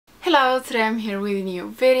Hello, today I'm here with a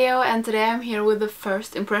new video, and today I'm here with the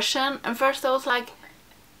first impression. And first I was like,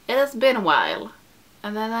 it has been a while.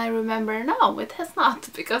 And then I remember, no, it has not,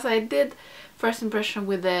 because I did first impression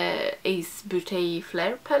with the Ace Beauté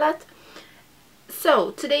Flare palette.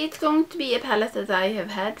 So today it's going to be a palette that I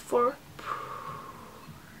have had for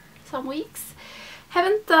some weeks.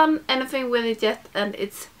 Haven't done anything with it yet, and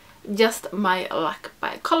it's Just My Luck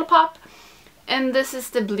by ColourPop. And this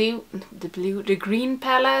is the green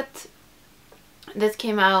palette that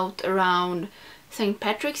came out around St.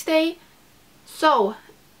 Patrick's Day. So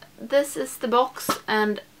this is the box,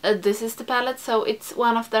 and this is the palette. So it's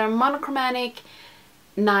one of their monochromatic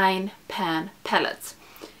 9-pan palettes.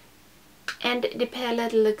 And the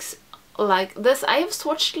palette looks like this. I have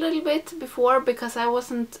swatched a little bit before because I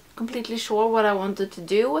wasn't completely sure what I wanted to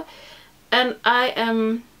do. And I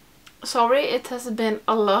am sorry, it has been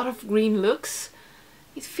a lot of green looks.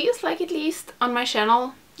 It feels like, at least on my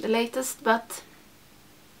channel, the latest, but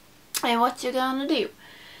what you gonna do?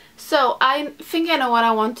 So I think I know what I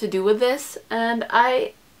want to do with this, and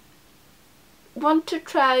I want to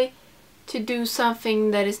try to do something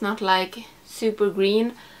that is not like super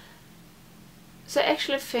green. So I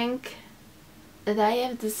actually think that I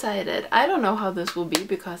have decided, I don't know how this will be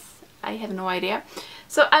because I have no idea.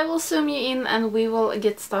 So I will zoom you in and we will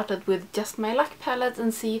get started with Just My Luck palette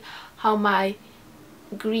and see how my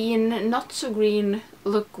green, not so green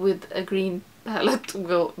look with a green palette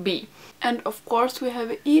will be. And of course we have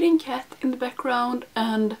an eating cat in the background.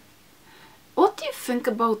 And what do you think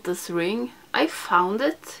about this ring? I found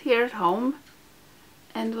it here at home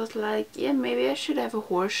and was like, yeah, maybe I should have a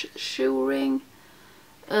horseshoe ring,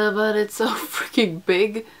 but it's so freaking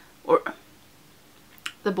big, or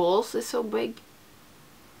the balls is so big.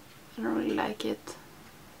 I don't really like it.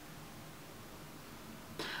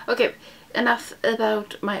 Okay, enough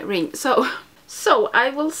about my ring. So I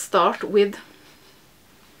will start with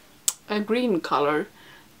a green color,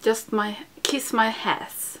 just my Kiss My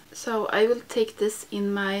Ass. So I will take this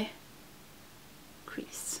in my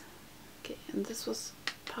crease. Okay, and this was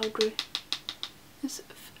powdery.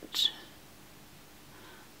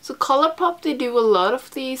 So ColourPop, they do a lot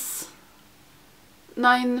of these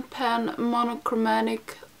 9-pan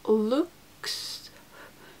monochromatic looks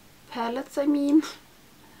palettes, I mean.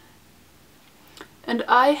 And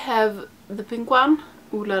I have the pink one,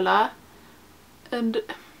 Ooh La La, and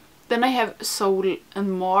then I have Soul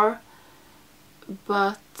and More,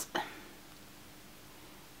 but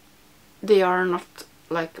they are not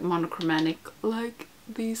like monochromatic like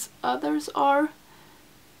these others are.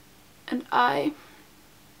 And I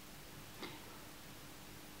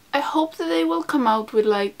hope that they will come out with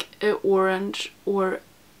like an orange or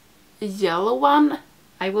a yellow one.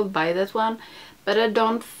 I will buy that one, but I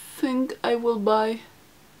don't think I will buy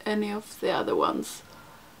any of the other ones.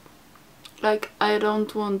 Like, I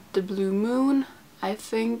don't want the Blue Moon, I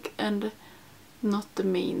think, and not the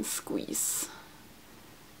Main Squeeze.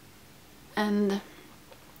 And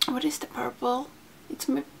what is the purple? It's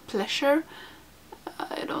My Pleasure.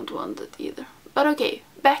 I don't want it either. But okay,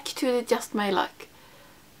 back to the Just My Luck.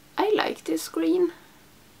 I like this green.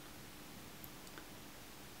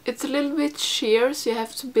 It's a little bit sheer, so you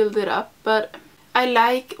have to build it up, but I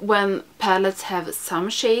like when palettes have some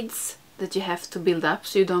shades that you have to build up,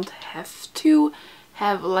 so you don't have to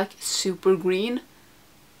have like super green.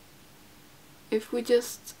 If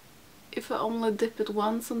I only dip it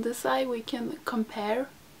once on this eye, we can compare.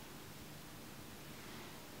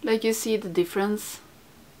 Like, you see the difference.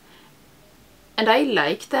 And I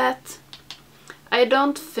like that. I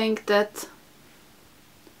don't think that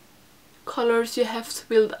colors you have to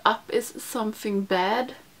build up is something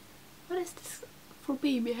bad. What is this for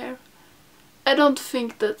baby hair? I don't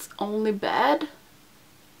think that's only bad.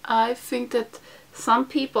 I think that some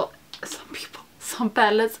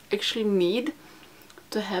palettes actually need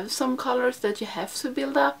to have some colors that you have to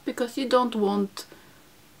build up, because you don't want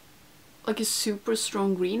like a super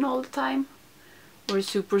strong green all the time, or a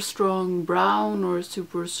super strong brown, or a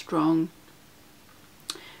super strong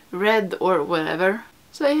red, or whatever.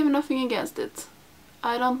 So I have nothing against it.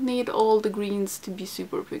 I don't need all the greens to be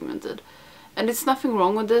super pigmented. And it's nothing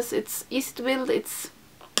wrong with this. It's easy to build. It's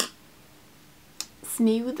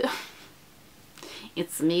smooth.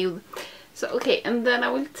 It's smooth. So okay, and then I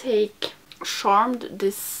will take Charmed,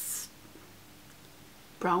 this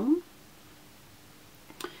brown,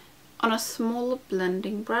 on a small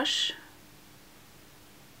blending brush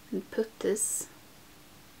and put this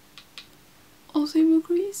also in my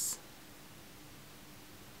crease.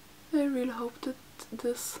 I really hope that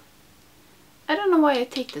this... I don't know why I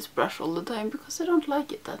take this brush all the time, because I don't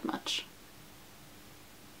like it that much.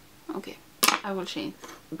 Okay. I will change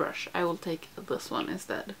brush. I will take this one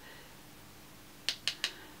instead.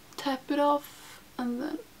 Tap it off and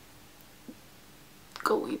then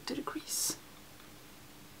go into the crease.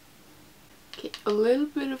 Okay, a little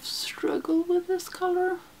bit of struggle with this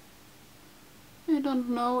color. I don't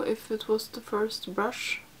know if it was the first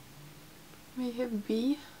brush. May have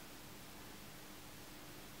been.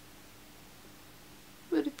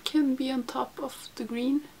 But it can be on top of the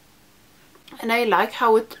green. And I like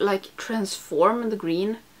how it like transformed the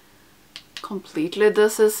green completely.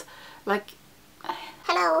 This is like,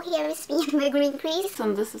 hello, here is me in my green crease.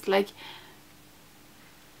 And this is like,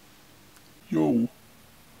 yo,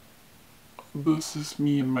 this is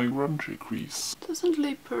me in my grungy crease. Doesn't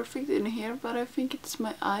lay perfect in here, but I think it's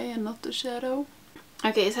my eye and not the shadow.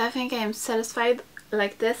 Okay, so I think I am satisfied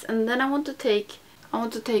like this, and then I want to take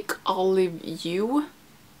Olive Hue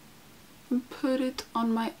and put it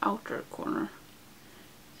on my outer corner.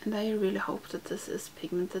 And I really hope that this is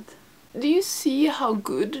pigmented. Do you see how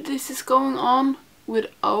good this is going on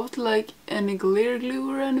without like any glitter glue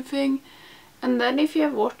or anything? And then if you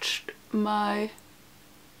have watched my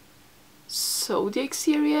Zodiac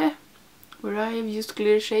series where I have used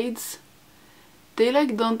glitter shades, they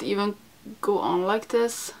like don't even go on like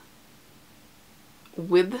this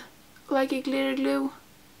with like a glitter glue.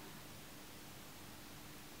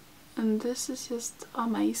 And this is just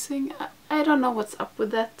amazing. I don't know what's up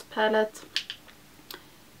with that palette.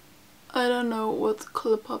 I don't know what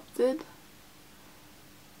ColourPop did.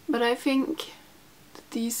 But I think that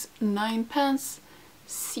these 9 pans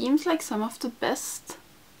seems like some of the best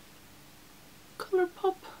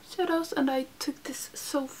ColourPop shadows, and I took this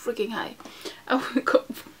so freaking high. I will go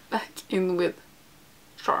back in with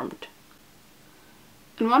Charmed.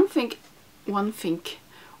 And one thing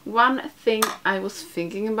I was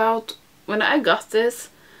thinking about when I got this,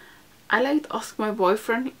 I like to ask my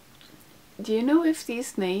boyfriend, do you know if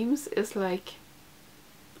these names is like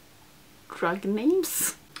drug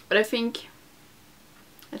names? But I think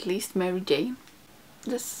at least Mary Jane.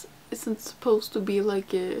 This isn't supposed to be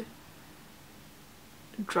like a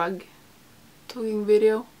drug talking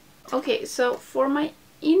video. Okay, so for my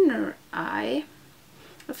inner eye,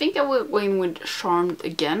 I think I will go in with Charmed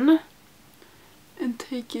again and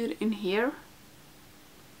take it in here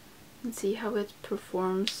and see how it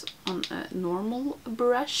performs on a normal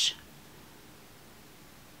brush.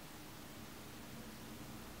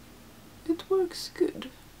 It works good,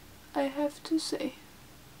 I have to say.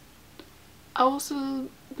 I was a little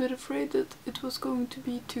bit afraid that it was going to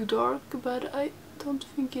be too dark, but I don't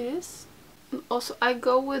think it is. And also I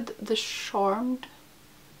go with the Charmed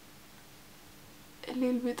a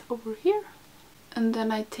little bit over here. And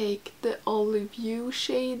then I take the Olive Hue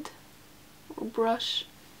shade or brush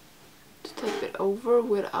to tap it over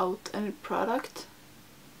without any product.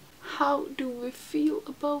 How do we feel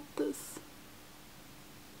about this?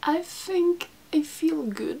 I think I feel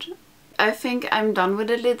good. I think I'm done with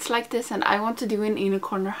the lids like this, and I want to do an inner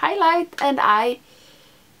corner highlight, and I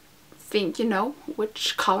think you know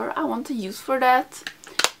which color I want to use for that.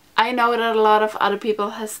 I know that a lot of other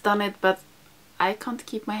people has done it, but I can't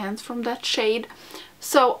keep my hands from that shade.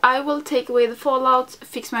 So I will take away the fallout,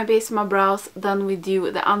 fix my base of my brows, then we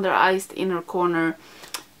do the under eyes, the inner corner,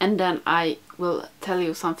 and then I will tell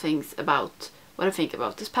you some things about what I think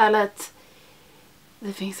about this palette.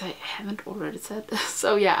 The things I haven't already said.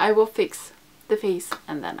 So yeah, I will fix the face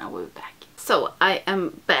and then I will be back. So I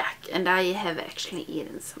am back and I have actually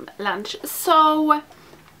eaten some lunch. So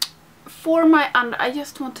for my under, I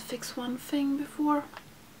just want to fix one thing before.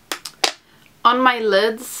 On my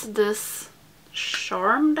lids, this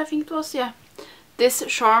Charmed, I think it was, yeah. This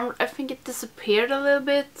Charmed, I think it disappeared a little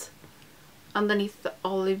bit underneath the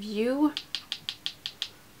Olive Hue.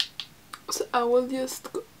 So I will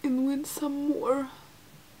just go in with some more.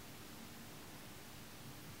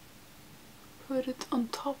 Put it on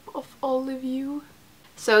top of Olive Hue.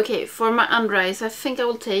 So okay, for my under eyes, I think I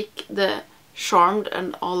will take the Charmed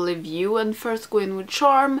and Olive Hue and first go in with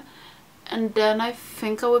Charm. And then I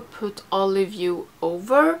think I will put Olive Hue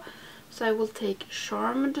over. So I will take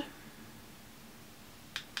Charmed,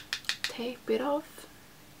 tape it off.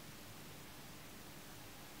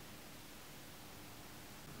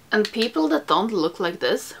 And people that don't look like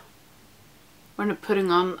this when they're putting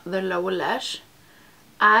on their lower lash,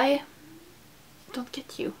 I don't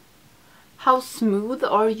get you. How smooth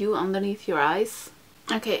are you underneath your eyes?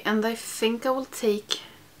 Okay, and I think I will take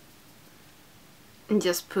and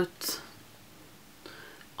just put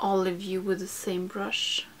Olive Hue with the same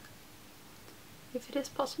brush, if it is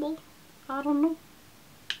possible. I don't know.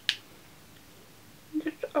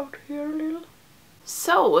 Get out here a little.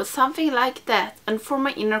 So something like that. And for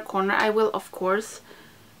my inner corner I will of course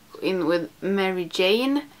go in with Mary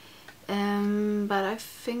Jane, but I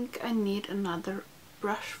think I need another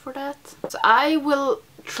brush for that. So I will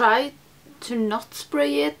try to not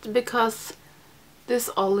spray it because this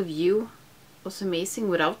Olive You was amazing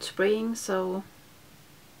without spraying, so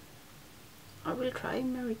I will try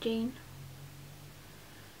Mary Jane.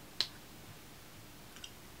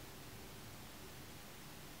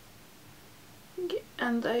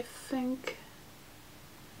 And I think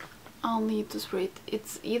I'll need to spray it.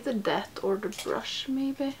 It's either that or the brush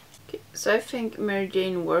maybe. Okay, so I think Mary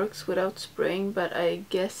Jane works without spraying, but I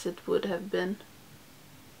guess it would have been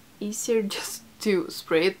easier just to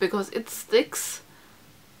spray it because it sticks,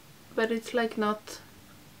 but it's like not...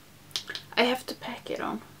 I have to pack it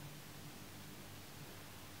on.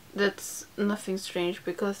 That's nothing strange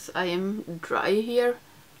because I am dry here.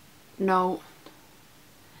 No,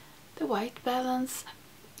 the white balance.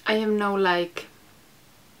 I have no like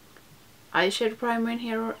eyeshadow primer in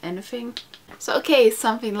here or anything. So okay,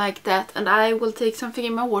 something like that. And I will take something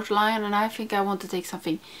in my waterline, and I think I want to take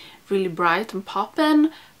something really bright and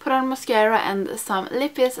poppin', put on mascara and some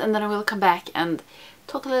lippies, and then I will come back and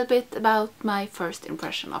talk a little bit about my first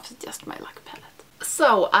impression of Just My Luck palette.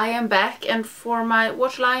 So I am back, and for my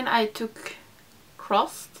waterline I took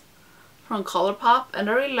Crossed from ColourPop, and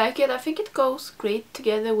I really like it. I think it goes great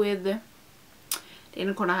together with the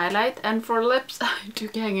inner corner highlight. And for lips I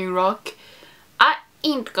took Hanging Rock. I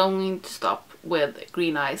ain't going to stop with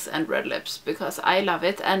green eyes and red lips because I love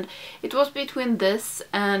it, and it was between this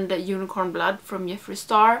and Unicorn Blood from Jeffree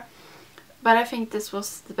Star, but I think this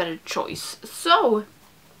was the better choice. So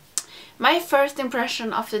my first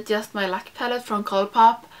impression of the Just My Luck palette from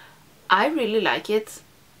ColourPop, I really like it.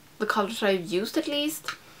 The colors I've used, at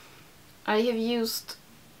least. I have used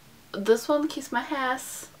this one, Kiss My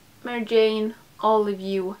Ass, Mary Jane, Olive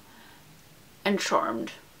You, and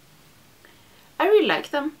Charmed. I really like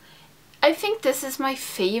them. I think this is my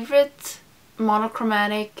favorite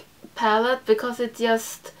monochromatic palette because I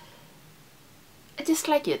just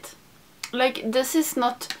like it. Like, this is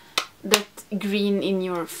not that green in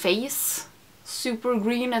your face, super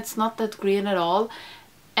green. It's not that green at all,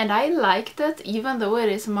 and I like that even though it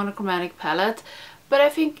is a monochromatic palette. But I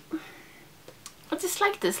think I just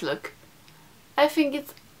like this look. I think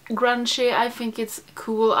it's grungy, I think it's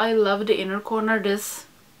cool. I love the inner corner. This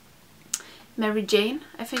Mary Jane,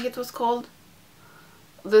 I think it was called.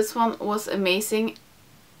 This one was amazing.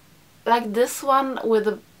 Like this one with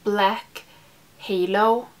a black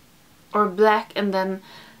halo, or black and then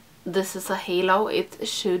this is a halo. It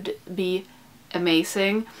should be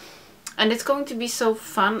amazing. And it's going to be so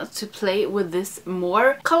fun to play with this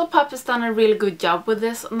more. ColourPop has done a really good job with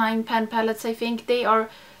this 9-pan palettes, I think. They are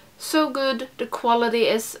so good. The quality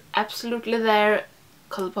is absolutely there.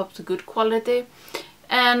 ColourPop's good quality.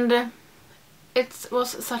 And it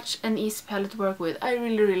was such an easy palette to work with. I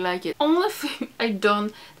really like it. Only thing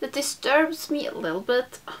that disturbs me a little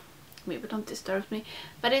bit, maybe not disturbs me,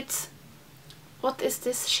 but it's, what is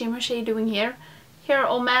this shimmer shade doing here? Here are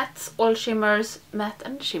all mattes, all shimmers, matte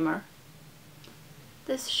and shimmer.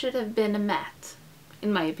 This should have been a matte,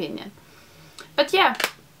 in my opinion. But yeah,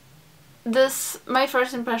 this, my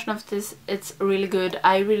first impression of this, it's really good.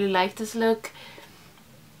 I really like this look.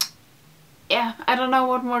 Yeah, I don't know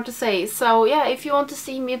what more to say. So yeah, if you want to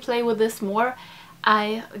see me play with this more,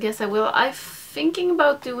 I guess I will. I'm thinking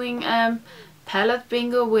about doing palette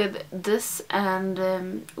bingo with this and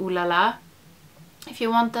Ooh La La. If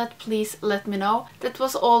you want that, please let me know. That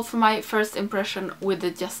was all for my first impression with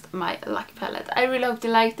the Just My Luck palette. I really hope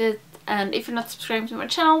you liked it, and if you're not subscribed to my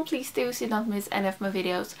channel, please do so you don't miss any of my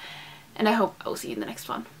videos. And I hope I will see you in the next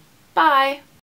one. Bye!